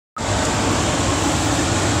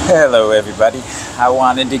Hello everybody. I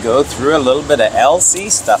wanted to go through a little bit of LC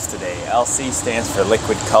stuff today. LC stands for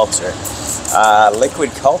liquid culture. Liquid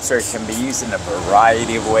culture can be used in a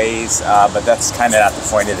variety of ways, but that's kind of not the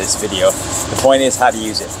point of this video. The point is how to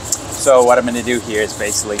use it. So what I'm going to do here is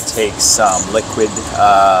basically take some liquid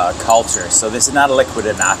culture. So this is not a liquid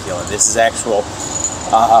inoculant. This is actual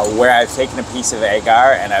where I've taken a piece of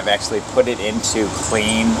agar and I've actually put it into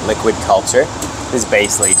clean liquid culture. This is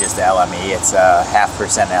basically just LME. It's a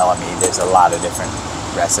 0.5% LME. There's a lot of different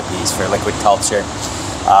recipes for liquid culture.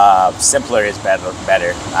 Simpler is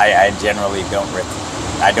better. I generally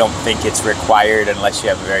I don't think it's required unless you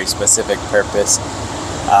have a very specific purpose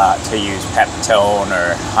to use peptone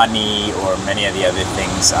or honey or many of the other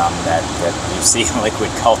things that you see in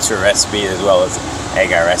liquid culture recipes as well as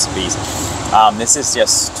agar recipes. This is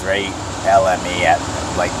just straight LME at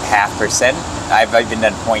like 0.5%. I've even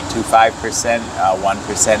done 0.25%,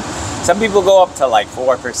 1%. Some people go up to like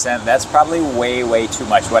 4%. That's probably way too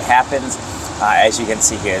much. What happens, as you can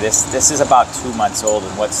see here, this is about 2 months old,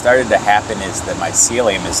 and what started to happen is that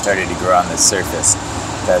mycelium has started to grow on the surface,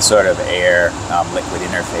 the sort of air liquid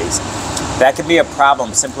interface. That could be a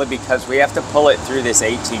problem simply because we have to pull it through this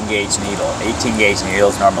 18 gauge needle. 18 gauge needle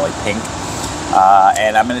is normally pink.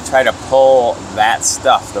 And I'm going to try to pull that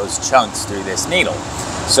stuff, those chunks, through this needle.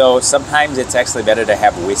 So sometimes it's actually better to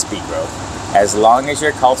have wispy growth. As long as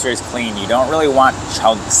your culture is clean, you don't really want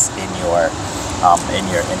chunks in your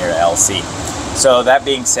LC. So that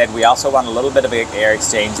being said, we also want a little bit of air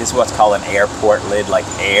exchange. This is what's called an air port lid, like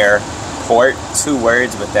air port, 2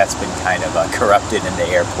 words, but that's been kind of corrupted into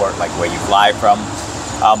airport, like where you fly from.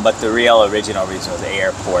 But the real original reason was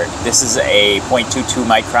airport. This is a 0.22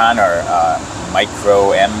 micron or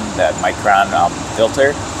micro M, that micron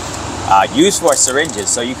filter, used for syringes.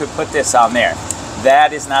 So you could put this on there.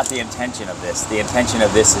 That is not the intention of this. The intention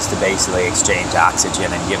of this is to basically exchange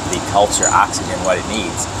oxygen and give the culture oxygen what it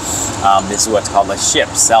needs. This is what's called a SHIP,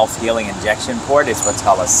 self-healing injection port. It's what's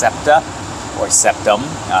called a septa or septum,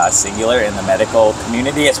 singular in the medical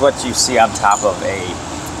community. It's what you see on top of a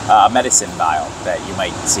medicine vial that you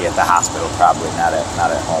might see at the hospital, probably not at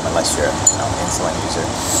home unless you're an insulin user.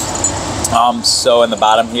 So in the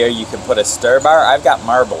bottom here you can put a stir bar. I've got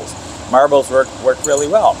marbles. Marbles work really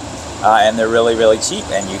well, and they're really cheap,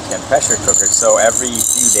 and you can pressure cook it. So every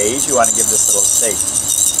few days you want to give this little shake.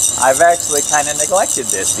 I've actually kind of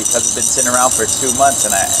neglected this because it's been sitting around for 2 months,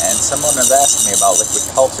 and someone was asking me about liquid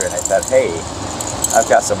culture, and I thought, hey,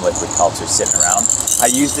 I've got some liquid culture sitting around.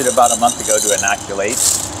 I used it about a month ago to inoculate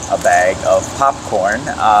a bag of popcorn,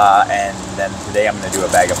 and then today I'm going to do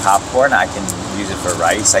a bag of popcorn. I can use it for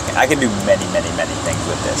rice. I can do many things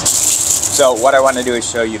with this. So what I want to do is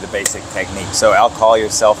show you the basic technique. So alcohol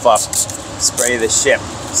yourself up, spray the SHIP,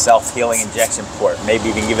 self-healing injection port, maybe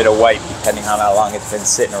even give it a wipe depending on how long it's been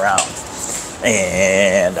sitting around.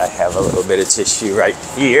 And I have a little bit of tissue right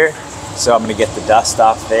here, so I'm going to get the dust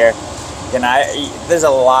off there. And there's a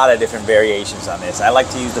lot of different variations on this. I like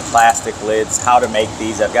to use the plastic lids, how to make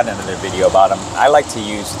these. I've got another video about them. I like to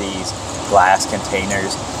use these glass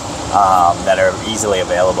containers that are easily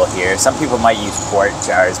available here. Some people might use quart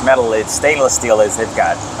jars, metal lids, stainless steel lids. They've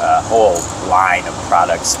got a whole line of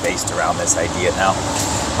products based around this idea now.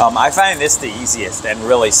 I find this the easiest and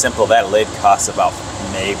really simple. That lid costs about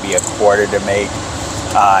maybe $0.25 to make.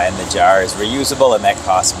 And the jar is reusable, and that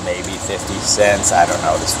costs maybe 50 cents. I don't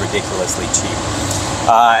know, it's ridiculously cheap.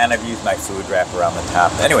 And I've used my food wrap around the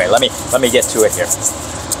top. Anyway, let me get to it here.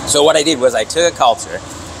 So what I did was I took a culture.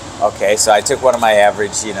 Okay, so I took one of my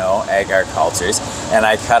average, agar cultures, and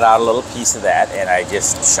I cut out a little piece of that, and I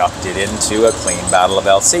just chucked it into a clean bottle of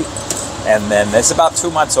LC. And then this is about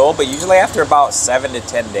 2 months old, but usually after about 7 to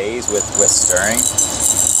 10 days with stirring,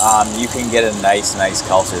 you can get a nice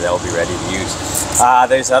culture that will be ready to use.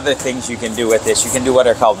 There's other things you can do with this. You can do what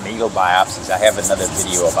are called needle biopsies. I have another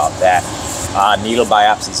video about that. Needle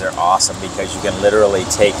biopsies are awesome because you can literally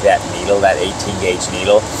take that needle, that 18 gauge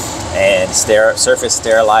needle, and surface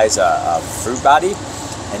sterilize a fruit body,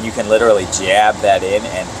 and you can literally jab that in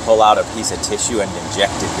and pull out a piece of tissue and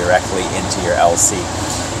inject it directly into your LC.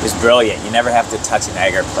 It's brilliant. You never have to touch an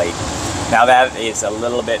agar plate. Now that is a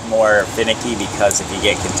little bit more finicky because if you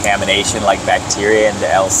get contamination like bacteria into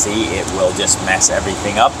LC, it will just mess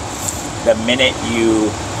everything up. The minute you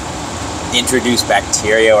introduce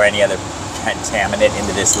bacteria or any other contaminant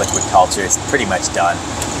into this liquid culture, it's pretty much done.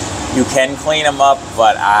 You can clean them up,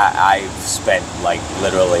 but I've spent like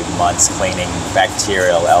literally months cleaning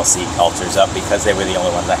bacterial LC cultures up because they were the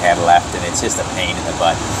only ones I had left, and it's just a pain in the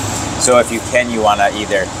butt. So if you can, you want to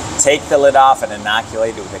either take the lid off and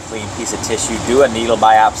inoculate it with a clean piece of tissue, do a needle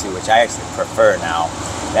biopsy, which I actually prefer now,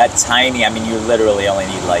 That tiny, I mean, you literally only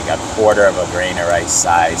need like a quarter of a grain of rice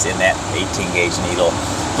size in that 18 gauge needle.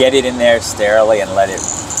 Get it in there sterilely and let it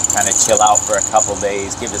kind of chill out for a couple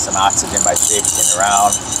days. Give it some oxygen by shaking it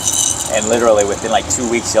around. And literally within like 2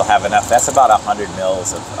 weeks, you'll have enough. That's about 100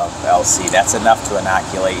 mils of LC. That's enough to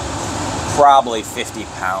inoculate probably 50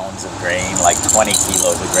 pounds of grain, like 20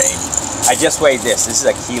 kilos of grain. I just weighed this. This is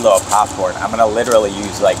a kilo of popcorn. I'm going to literally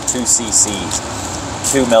use like 2 cc's,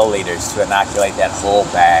 2 milliliters to inoculate that whole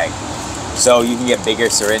bag. So you can get bigger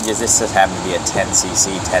syringes. This just happened to be a 10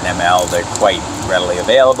 cc, 10 ml. They're quite readily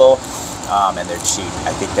available, and they're cheap.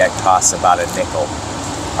 I think that costs about a nickel,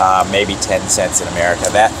 maybe 10 cents in America.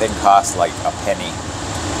 That thing costs like a penny.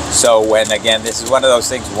 So when, again, this is one of those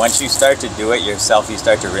things, once you start to do it yourself, you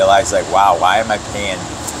start to realize like, wow, why am I paying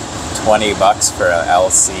 20 bucks for an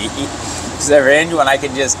LC syringe when I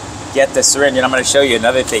can just get the syringe? And I'm going to show you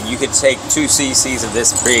another thing. You could take 2 cc's of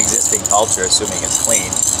this pre-existing culture, assuming it's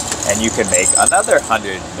clean, and you can make another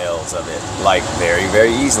 100 mils of it, like very,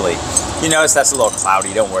 very easily. You notice that's a little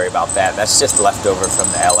cloudy. Don't worry about that. That's just leftover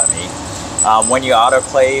from the LME. When you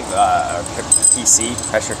autoclave, PC,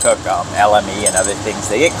 pressure cook, LME and other things,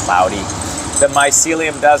 they get cloudy. The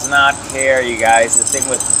mycelium does not care, you guys. The thing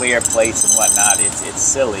with clear plates and whatnot, it's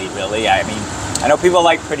silly, really. I mean, I know people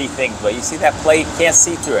like pretty things, but you see that plate, can't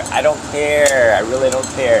see through it. I don't care. I really don't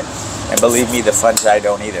care. And believe me, the fungi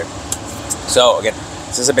don't either. So again,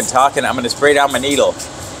 since I've been talking, I'm going to spray down my needle.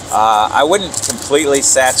 I wouldn't completely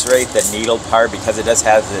saturate the needle part because it does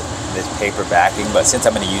have this paper backing, but since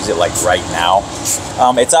I'm going to use it like right now,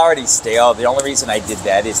 it's already stale. The only reason I did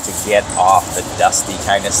that is to get off the dusty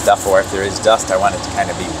kind of stuff, or if there is dust, I want it to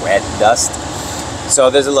kind of be wet dust. So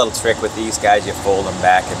there's a little trick with these guys. You fold them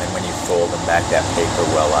back, and then when you fold them back, that paper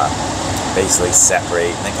will basically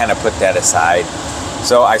separate, and then kind of put that aside.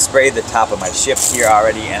 So I sprayed the top of my ship here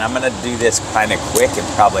already, and I'm going to do this kind of quick and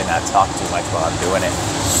probably not talk too much while I'm doing it.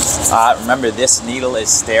 Remember, this needle is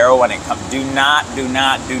sterile when it comes. Do not,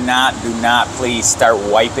 please start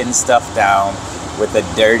wiping stuff down with a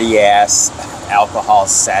dirty ass alcohol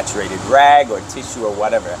saturated rag or tissue or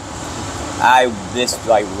whatever. This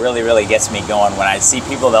like really gets me going when I see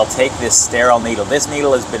people. They'll take this sterile needle. This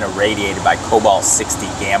needle has been irradiated by cobalt 60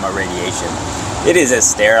 gamma radiation. It is as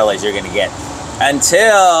sterile as you're going to get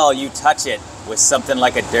until you touch it with something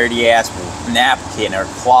like a dirty ass napkin or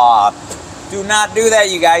cloth. Do not do that,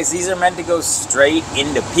 you guys. These are meant to go straight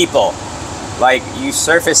into people. Like, you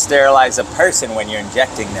surface sterilize a person when you're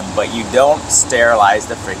injecting them, but you don't sterilize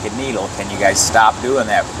the freaking needle. Can you guys stop doing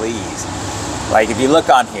that, please? Like, if you look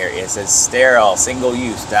on here, it says sterile, single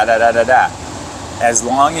use, da-da-da-da-da. As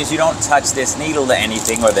long as you don't touch this needle to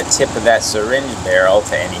anything or the tip of that syringe barrel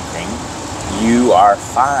to anything, you are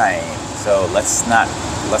fine. So let's not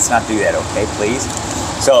do that, okay, please?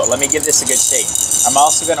 So let me give this a good shake. I'm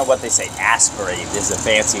also going to, what they say, aspirate. This is a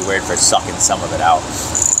fancy word for sucking some of it out.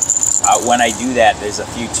 When I do that, there's a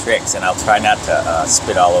few tricks, and I'll try not to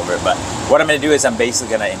spit all over it. But what I'm going to do is I'm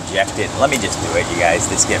basically going to inject it. Let me just do it, you guys.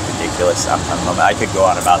 This is getting ridiculous. I could go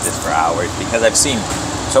on about this for hours because I've seen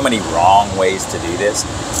so many wrong ways to do this.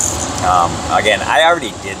 Again, I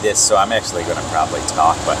already did this, so I'm actually going to probably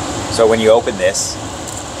talk. But so when you open this,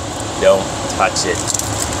 don't touch it,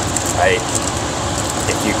 right?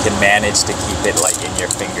 If you can manage to keep it like in your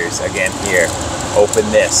fingers, again here, open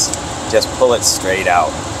this, just pull it straight out,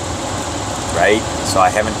 right? So I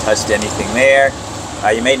haven't touched anything there.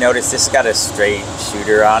 You may notice this has got a straight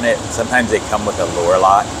shooter on it. Sometimes they come with a lure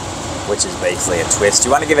lock, which is basically a twist. You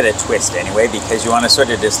want to give it a twist anyway, because you want to sort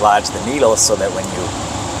of dislodge the needle so that when you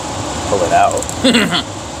pull it out,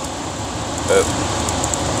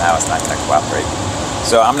 now it's not going to cooperate.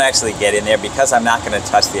 So I'm going to actually get in there because I'm not going to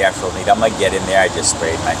touch the actual needle. I'm going to get in there. I just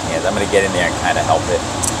sprayed my hands. I'm going to get in there and kind of help it.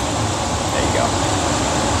 There you go.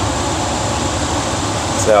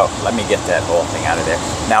 So let me get that whole thing out of there.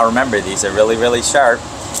 Now remember, these are really sharp.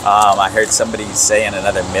 I heard somebody saying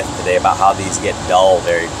another myth today about how these get dull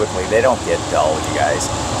very quickly. They don't get dull, you guys.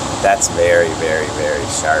 That's very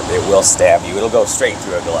sharp. It will stab you. It'll go straight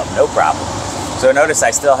through a glove, no problem. So notice I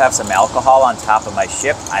still have some alcohol on top of my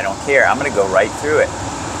ship. I don't care. I'm going to go right through it.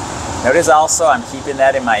 Notice also I'm keeping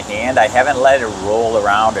that in my hand. I haven't let it roll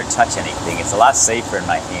around or touch anything. It's a lot safer in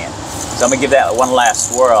my hand. So I'm going to give that one last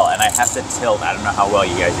swirl, and I have to tilt. I don't know how well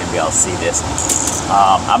you guys are going to be able to see this.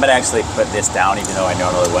 I'm going to actually put this down, even though I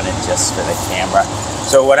normally wouldn't, just for the camera.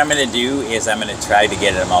 So what I'm going to do is I'm going to try to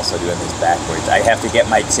get it. I'm also doing this backwards. I have to get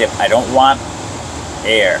my tip. I don't want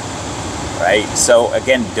air. Right? So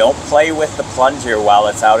again, don't play with the plunger while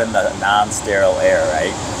it's out in the non-sterile air,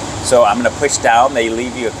 right? So I'm going to push down. They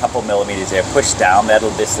leave you a couple millimeters there. Push down. That'll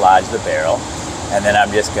dislodge the barrel. And then I'm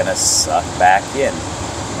just going to suck back in.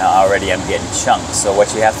 Now already I'm getting chunks. So what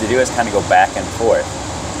you have to do is kind of go back and forth.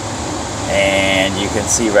 And you can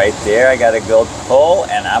see right there, I got a gold pull,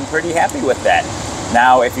 and I'm pretty happy with that.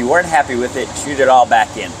 Now, if you weren't happy with it, shoot it all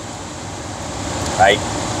back in. Right?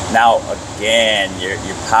 Now, again, you're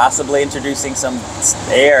possibly introducing some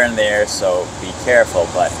air in there, so be careful.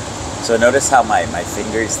 But so notice how my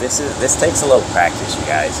fingers, this takes a little practice, you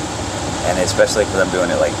guys, and especially because I'm doing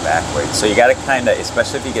it like backwards. So you got to kind of,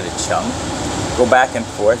 especially if you get a chunk, go back and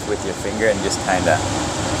forth with your finger and just kind of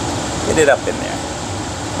get it up in there.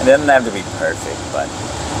 It doesn't have to be perfect, but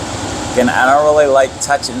again, I don't really like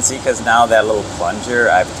touching, see, because now that little plunger,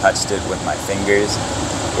 I've touched it with my fingers.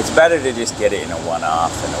 It's better to just get it in a one-off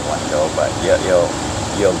and a one-go, but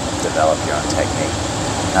you'll develop your own technique.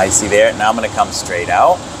 Now you see there, now I'm going to come straight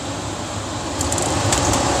out.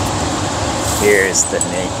 Here's the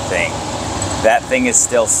neat thing. That thing is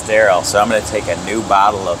still sterile, so I'm going to take a new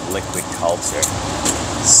bottle of liquid culture,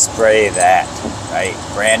 spray that, right,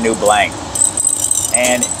 brand new blank.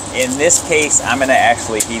 And in this case, I'm going to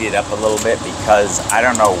actually heat it up a little bit because I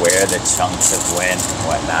don't know where the chunks have went and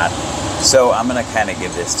whatnot. So I'm going to kind of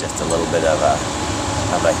give this just a little bit of a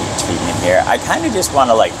heat treatment here. I kind of just want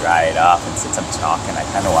to like dry it off, and since I'm talking, I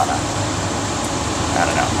kind of want to, I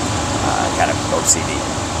don't know, kind of OCD.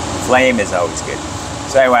 Flame is always good.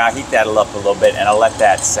 So anyway, I'll heat that up a little bit, and I'll let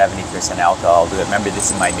that 70% alcohol do it. Remember,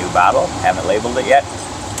 this is my new bottle. Haven't labeled it yet.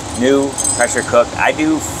 New, pressure cooked. I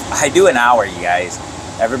do an hour, you guys.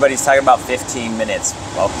 Everybody's talking about 15 minutes.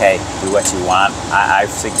 Okay, do what you want. I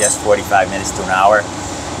suggest 45 minutes to an hour.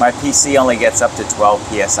 My PC only gets up to 12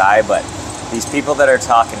 PSI, but these people that are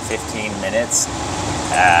talking 15 minutes,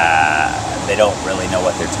 they don't really know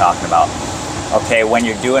what they're talking about. Okay, when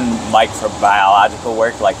you're doing microbiological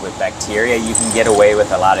work, like with bacteria, you can get away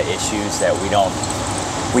with a lot of issues that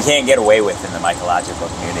we can't get away with in the mycological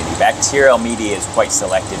community. Bacterial media is quite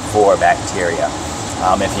selected for bacteria.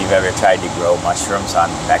 If you've ever tried to grow mushrooms on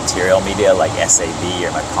bacterial media like SAB or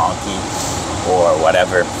McConkey or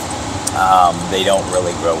whatever, they don't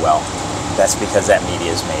really grow well. That's because that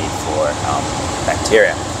media is made for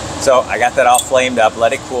bacteria. So I got that all flamed up,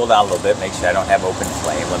 let it cool down a little bit, make sure I don't have open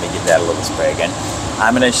flame. Let me give that a little spray again.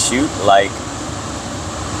 I'm gonna shoot like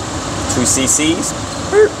 2 cc's,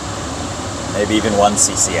 maybe even 1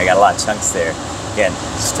 cc. I got a lot of chunks there. Again,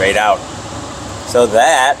 straight out. So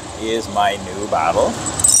that is my new bottle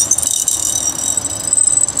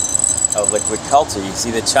of liquid culture. You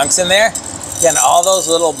see the chunks in there? Again, all those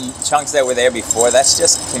little chunks that were there before, that's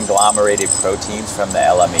just conglomerated proteins from the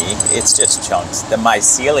LME. It's just chunks. The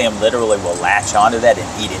mycelium literally will latch onto that and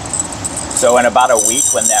eat it. So in about a week,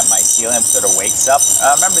 when that mycelium sort of wakes up,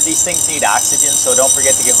 remember these things need oxygen, so don't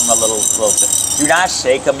forget to give them a little. Do not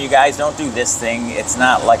shake them, you guys. Don't do this thing. It's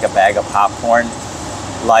not like a bag of popcorn,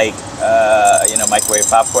 like you know, microwave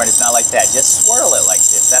popcorn. It's not like that. Just swirl it like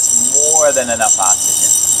this. That's more than enough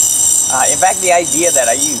oxygen. In fact, the idea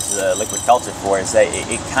that I use liquid culture for is that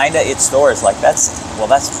it stores like that's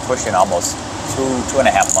pushing almost two and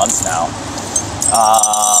a half months now.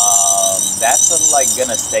 That's like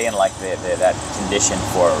gonna stay in like that condition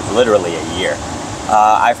for literally a year.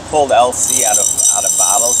 I've pulled LC out of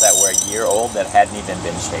bottles that were a year old that hadn't even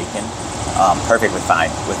been shaken, perfectly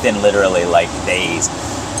fine within literally like days.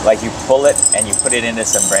 Like you pull it and you put it into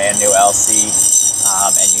some brand new LC,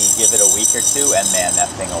 and you give it a week or two, and man, that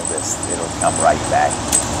thing it'll come right back.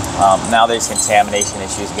 Now there's contamination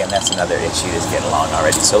issues. Again, that's another issue that's getting along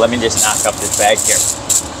already. So let me just knock up this bag here.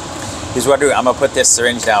 Here's what I do. I'm gonna put this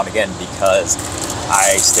syringe down again because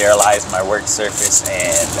I sterilized my work surface,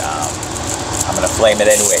 and I'm gonna flame it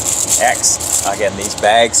anyway. Again, these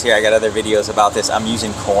bags here, I got other videos about this. I'm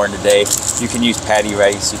using corn today. You can use patty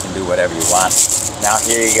rice, you can do whatever you want. Now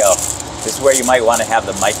here you go. This is where you might want to have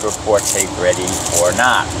the micropore tape ready or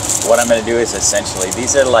not. What I'm going to do is essentially,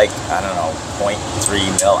 these are like, I don't know, 0.3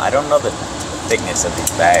 mil. I don't know the thickness of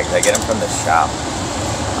these bags. I get them from the shop.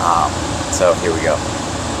 So here we go.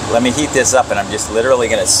 Let me heat this up, and I'm just literally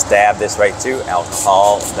going to stab this right to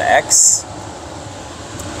alcohol, the X,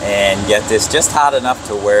 and get this just hot enough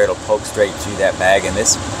to where it'll poke straight through that bag. And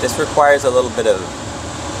this requires a little bit of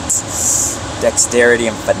dexterity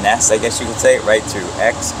and finesse, I guess you could say. Right through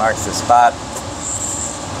X marks the spot.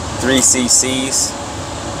 3 cc's.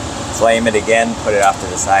 Flame it again, put it off to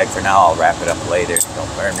the side for now. I'll wrap it up later.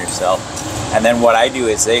 Don't burn yourself. And then what I do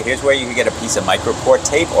is here's where you can get a piece of micropore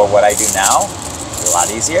tape, or what I do now, it's a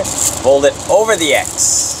lot easier, fold it over the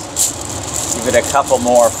X. Give it a couple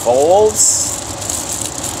more folds.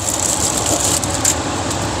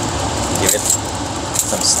 Give it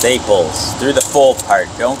some staples through the full part.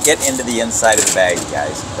 Don't get into the inside of the bag, you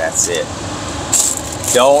guys. That's it.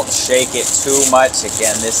 Don't shake it too much.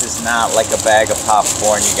 Again, this is not like a bag of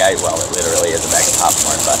popcorn, you guys. Well, it literally is a bag of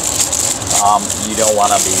popcorn, but you don't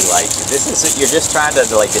want to be like, this is, you're just trying to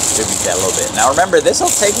like distribute that a little bit. Now remember, this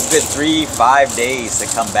will take a good 3-5 days to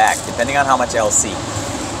come back, depending on how much LC.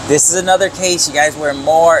 This is another case, you guys, where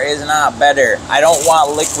more is not better. I don't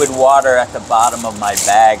want liquid water at the bottom of my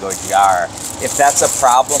bag or jar. If that's a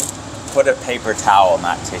problem, put a paper towel,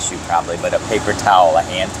 not tissue probably, but a paper towel, a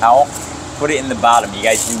hand towel. Put it in the bottom. You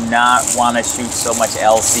guys do not want to shoot so much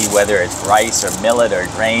LC, whether it's rice or millet or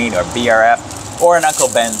grain or BRF or an Uncle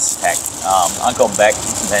Ben's tech,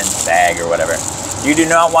 Ben's bag or whatever. You do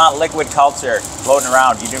not want liquid culture floating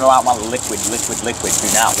around. You do not want liquid. Do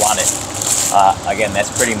not want it. Again, that's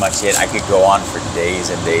pretty much it. I could go on for days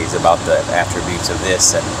and days about the attributes of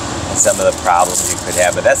this and some of the problems you could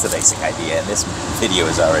have, but that's the basic idea, and this video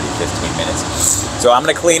is already 15 minutes. So I'm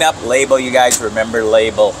going to clean up, label, you guys. Remember,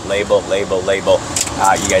 label. You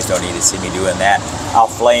guys don't need to see me doing that. I'll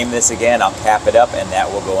flame this again, I'll cap it up, and that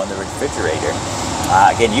will go in the refrigerator.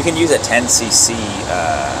 Again, you can use a 10cc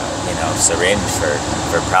syringe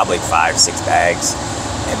for probably 5-6 bags,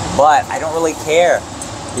 but I don't really care,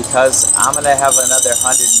 because I'm going to have another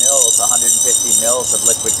 100 mils, 150 mils of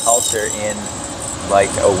liquid culture in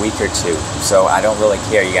like a week or two, so I don't really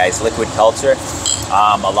care, you guys. Liquid culture,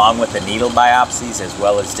 along with the needle biopsies, as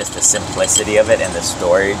well as just the simplicity of it and the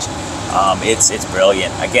storage, it's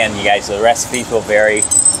brilliant. Again, you guys, the recipes will vary.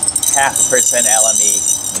 0.5%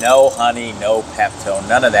 LME, no honey, no peptone,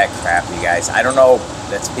 none of that crap, you guys. I don't know,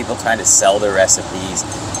 that's people trying to sell their recipes,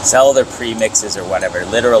 sell their premixes or whatever.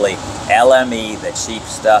 Literally, LME, the cheap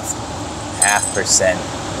stuff, 0.5%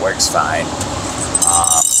 works fine.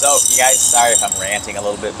 So you guys, sorry if I'm ranting a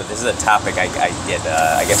little bit, but this is a topic I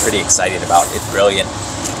get pretty excited about. It's brilliant.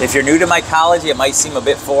 If you're new to mycology, it might seem a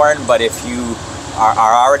bit foreign, but if you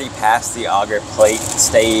are already past the agar plate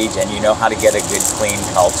stage and you know how to get a good clean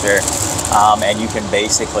culture, and you can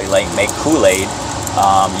basically like make Kool-Aid,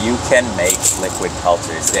 you can make liquid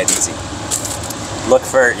culture. It's that easy. Look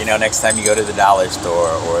for, next time you go to the dollar store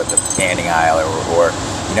or the canning aisle, or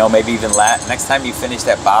maybe even next time you finish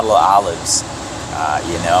that bottle of olives,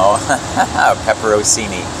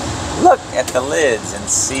 pepperoncini, look at the lids and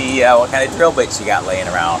see what kind of drill bits you got laying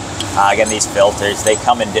around. Again, these filters, they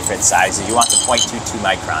come in different sizes. You want the 0.22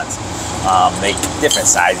 microns. They different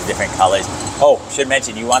sizes, different colors. Oh, should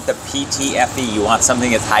mention, you want the PTFE. You want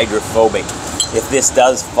something that's hydrophobic. If this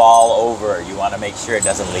does fall over, you want to make sure it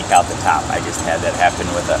doesn't leak out the top. I just had that happen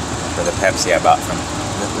with a Pepsi I bought from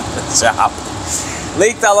the shop.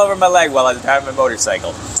 Leaked all over my leg while I was driving my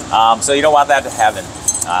motorcycle. So you don't want that to happen.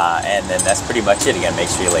 And then that's pretty much it. Again, make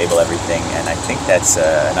sure you label everything, and I think that's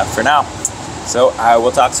enough for now. So I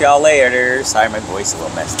will talk to y'all later. Sorry, my voice is a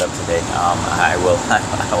little messed up today. I will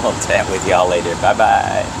chat with y'all later. Bye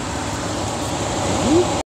bye.